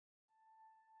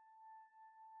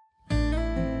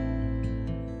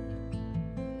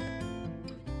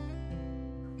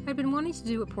I'd been wanting to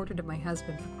do a portrait of my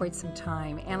husband for quite some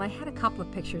time, and I had a couple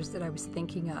of pictures that I was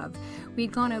thinking of. We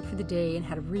had gone out for the day and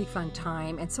had a really fun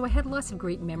time, and so I had lots of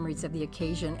great memories of the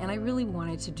occasion, and I really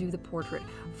wanted to do the portrait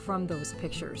from those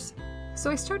pictures.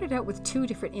 So I started out with two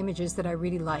different images that I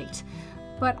really liked.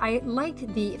 But I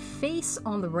liked the face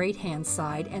on the right-hand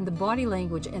side and the body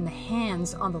language and the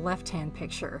hands on the left-hand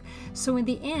picture. So in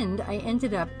the end, I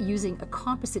ended up using a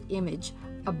composite image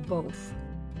of both.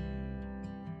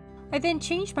 I then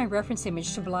changed my reference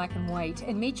image to black and white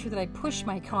and made sure that I pushed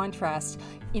my contrast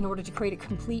in order to create a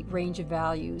complete range of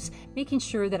values, making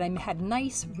sure that I had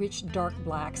nice, rich, dark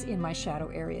blacks in my shadow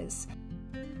areas.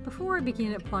 Before I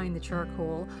begin applying the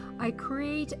charcoal, I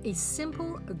create a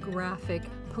simple graphic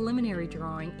preliminary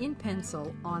drawing in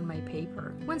pencil on my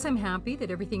paper. Once I'm happy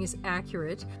that everything is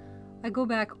accurate, I go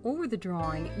back over the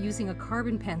drawing using a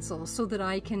carbon pencil so that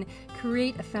I can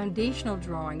create a foundational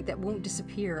drawing that won't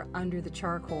disappear under the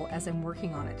charcoal as I'm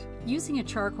working on it. Using a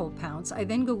charcoal pounce, I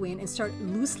then go in and start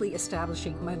loosely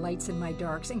establishing my lights and my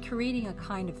darks and creating a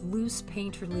kind of loose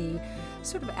painterly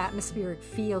sort of atmospheric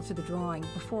feel to the drawing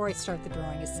before I start the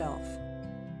drawing itself.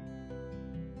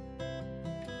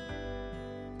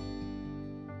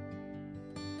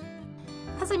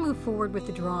 As I move forward with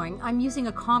the drawing, I'm using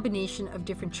a combination of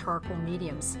different charcoal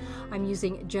mediums. I'm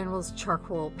using General's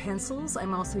charcoal pencils.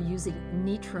 I'm also using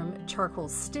Neutrum charcoal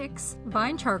sticks,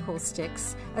 vine charcoal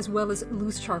sticks, as well as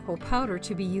loose charcoal powder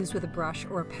to be used with a brush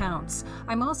or a pounce.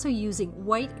 I'm also using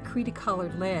white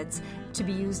Creta-colored leads to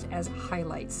be used as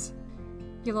highlights.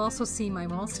 You'll also see my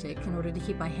maul stick in order to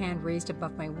keep my hand raised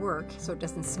above my work so it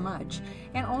doesn't smudge.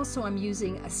 And also I'm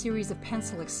using a series of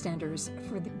pencil extenders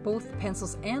for both the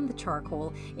pencils and the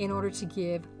charcoal in order to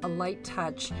give a light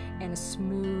touch and a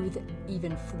smooth,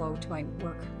 even flow to my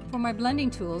work. For my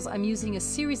blending tools, I'm using a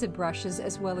series of brushes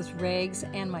as well as rags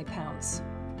and my pounce.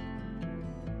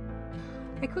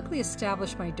 I quickly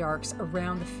establish my darks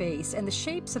around the face, and the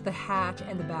shapes of the hat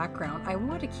and the background, I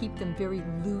want to keep them very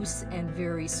loose and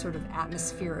very sort of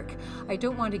atmospheric. I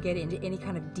don't want to get into any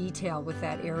kind of detail with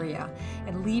that area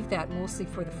and leave that mostly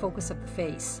for the focus of the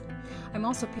face. I'm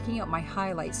also picking out my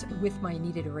highlights with my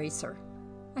kneaded eraser.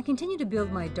 I continue to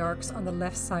build my darks on the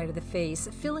left side of the face,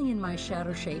 filling in my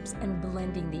shadow shapes and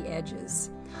blending the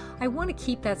edges. I want to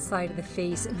keep that side of the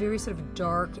face very sort of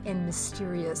dark and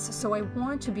mysterious, so I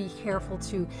want to be careful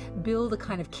to build a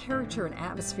kind of character and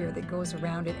atmosphere that goes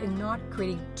around it and not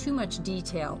creating too much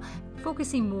detail,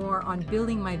 focusing more on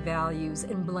building my values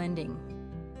and blending.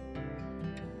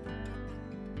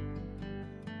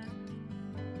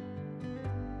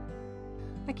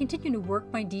 I continue to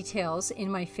work my details in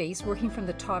my face, working from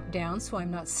the top down so I'm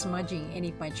not smudging any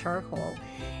of my charcoal.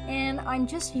 And I'm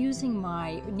just using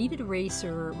my kneaded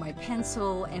eraser, my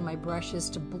pencil, and my brushes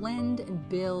to blend and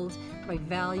build my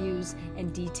values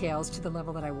and details to the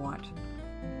level that I want.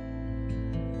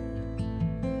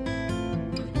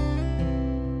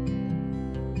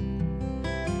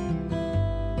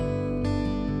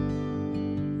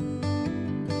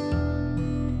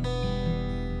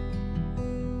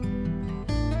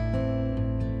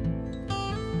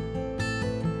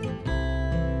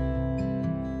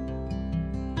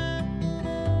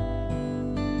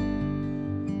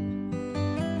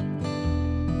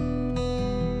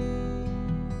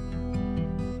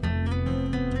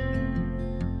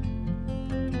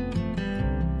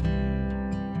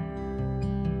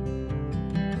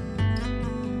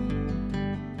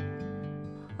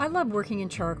 I love working in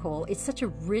charcoal. It's such a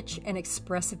rich and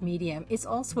expressive medium. It's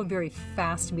also a very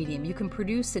fast medium. You can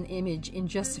produce an image in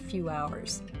just a few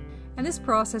hours. And this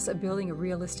process of building a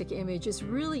realistic image is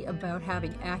really about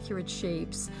having accurate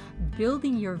shapes,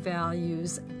 building your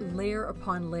values layer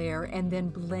upon layer, and then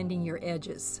blending your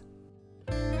edges.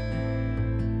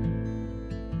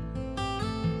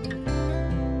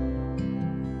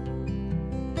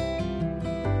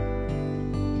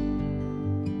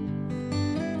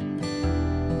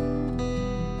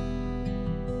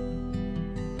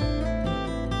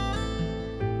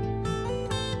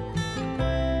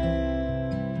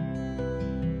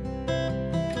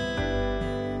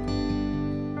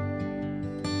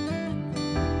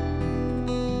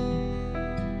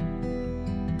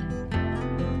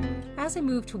 As I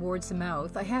move towards the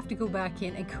mouth, I have to go back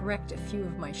in and correct a few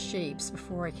of my shapes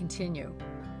before I continue.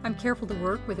 I'm careful to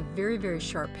work with a very, very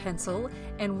sharp pencil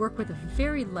and work with a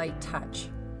very light touch.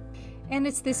 And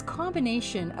it's this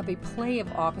combination of a play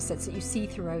of opposites that you see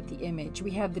throughout the image.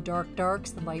 We have the dark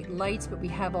darks, the light lights, but we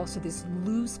have also this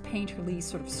loose painterly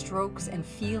sort of strokes and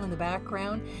feel in the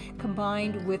background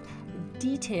combined with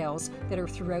details that are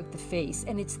throughout the face,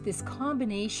 and it's this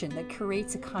combination that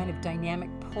creates a kind of dynamic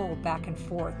pull back and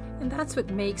forth, and that's what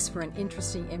makes for an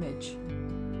interesting image.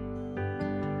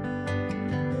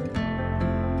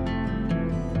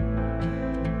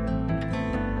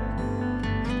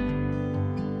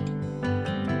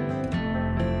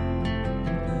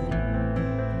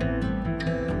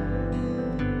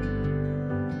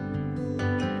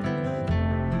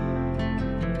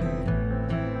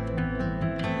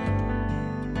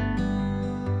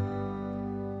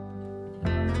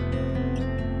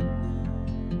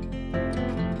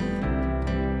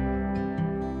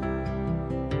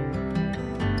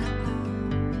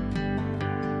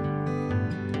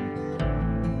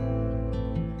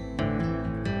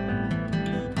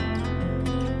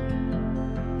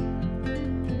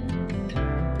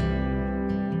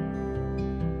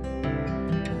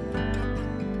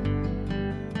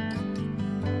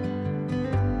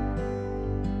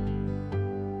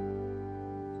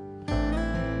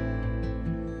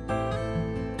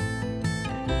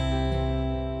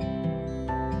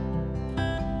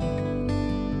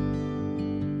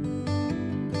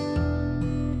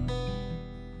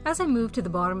 As I move to the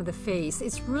bottom of the face,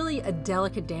 it's really a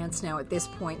delicate dance now at this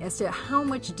point as to how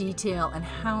much detail and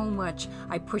how much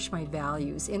I push my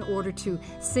values in order to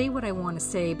say what I want to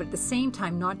say, but at the same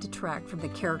time not detract from the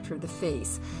character of the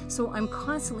face. So I'm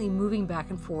constantly moving back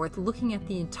and forth, looking at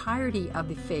the entirety of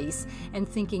the face and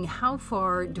thinking, how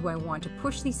far do I want to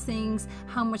push these things,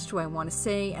 how much do I want to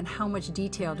say, and how much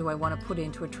detail do I want to put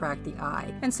in to attract the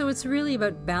eye. And so it's really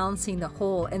about balancing the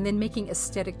whole and then making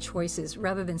aesthetic choices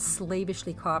rather than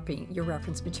slavishly copying your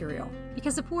reference material.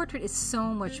 Because a portrait is so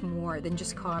much more than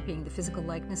just copying the physical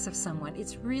likeness of someone.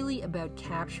 It's really about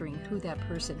capturing who that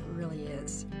person really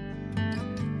is.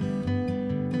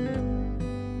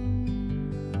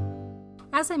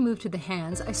 As I move to the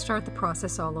hands, I start the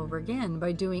process all over again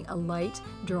by doing a light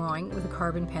drawing with a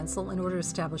carbon pencil in order to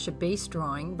establish a base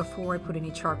drawing before I put any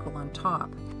charcoal on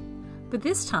top. But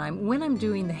this time, when I'm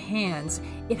doing the hands,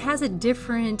 it has a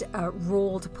different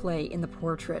role to play in the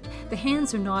portrait. The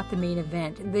hands are not the main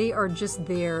event. They are just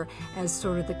there as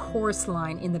sort of the chorus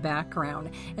line in the background.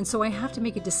 And so I have to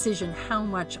make a decision how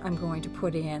much I'm going to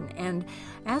put in. And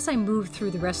as I move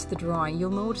through the rest of the drawing,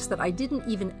 you'll notice that I didn't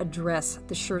even address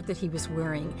the shirt that he was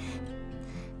wearing.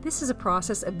 This is a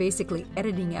process of basically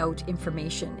editing out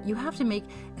information. You have to make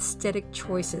aesthetic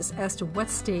choices as to what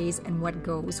stays and what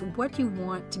goes, what you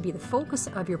want to be the focus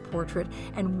of your portrait,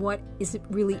 and what is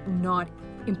really not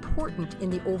important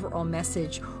in the overall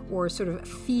message or sort of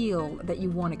feel that you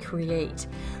want to create.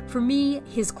 For me,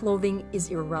 his clothing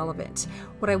is irrelevant.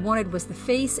 What I wanted was the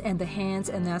face and the hands,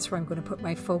 and that's where I'm going to put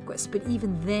my focus. But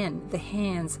even then, the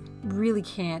hands really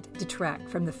can't detract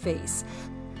from the face.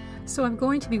 So I'm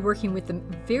going to be working with them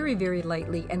very, very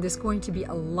lightly, and there's going to be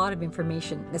a lot of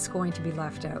information that's going to be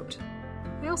left out.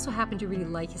 I also happen to really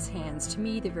like his hands. To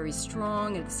me, they're very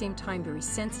strong and at the same time very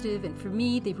sensitive, and for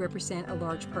me, they represent a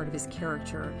large part of his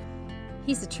character.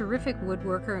 He's a terrific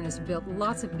woodworker and has built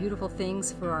lots of beautiful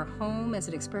things for our home as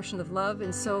an expression of love,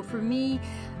 and so for me,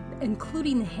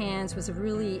 including the hands was a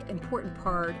really important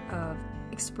part of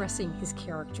expressing his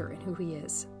character and who he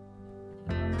is.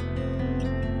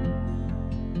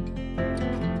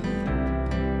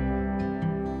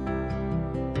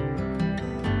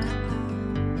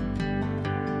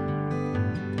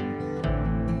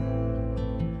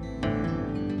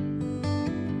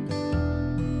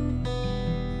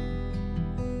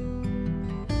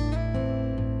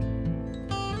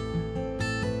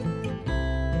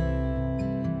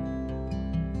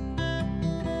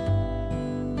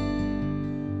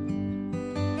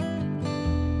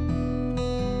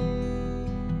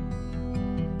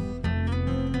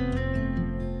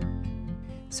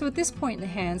 So at this point in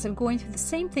the hands, I'm going through the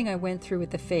same thing I went through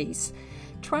with the face,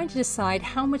 trying to decide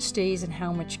how much stays and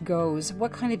how much goes,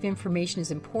 what kind of information is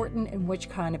important and which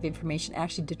kind of information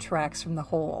actually detracts from the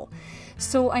whole.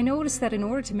 So I noticed that in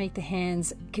order to make the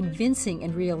hands convincing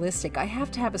and realistic, I have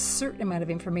to have a certain amount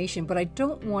of information, but I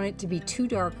don't want it to be too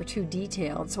dark or too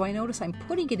detailed. So I notice I'm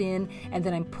putting it in and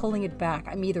then I'm pulling it back.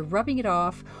 I'm either rubbing it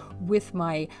off with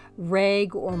my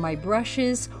rag or my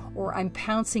brushes, or I'm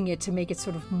pouncing it to make it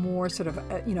sort of more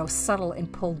subtle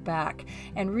and pulled back.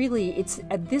 And really, it's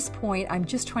at this point I'm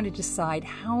just trying to decide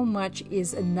how much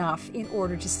is enough in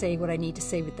order to say what I need to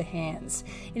say with the hands.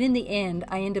 And in the end,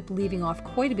 I end up leaving off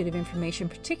quite a bit of information,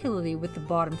 particularly with the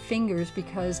bottom fingers,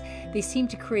 because they seem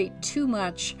to create too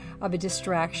much of a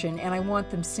distraction, and I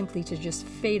want them simply to just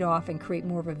fade off and create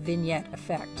more of a vignette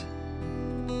effect.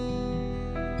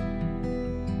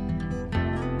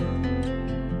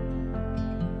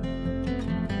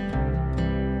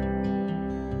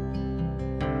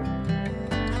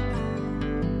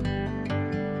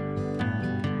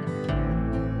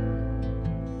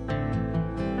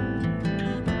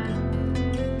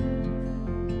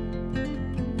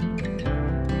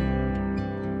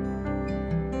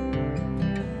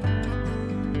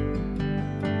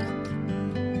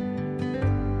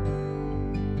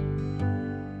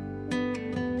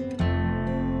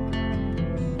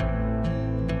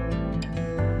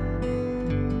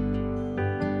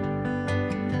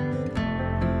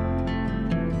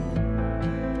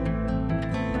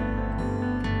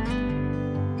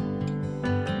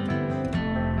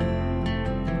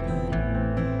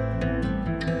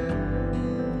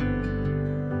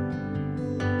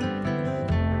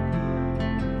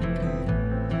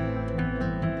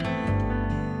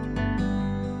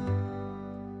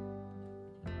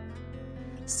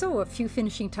 So a few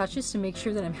finishing touches to make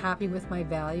sure that I'm happy with my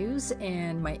values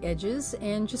and my edges,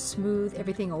 and just smooth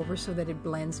everything over so that it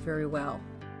blends very well.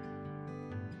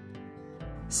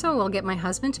 So I'll get my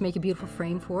husband to make a beautiful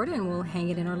frame for it, and we'll hang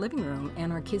it in our living room,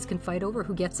 and our kids can fight over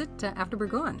who gets it after we're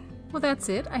gone. Well, that's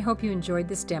it. I hope you enjoyed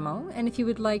this demo, and if you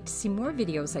would like to see more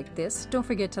videos like this, don't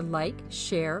forget to like,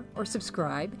 share, or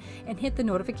subscribe, and hit the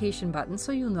notification button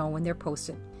so you'll know when they're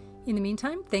posted. In the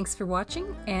meantime, thanks for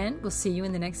watching, and we'll see you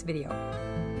in the next video.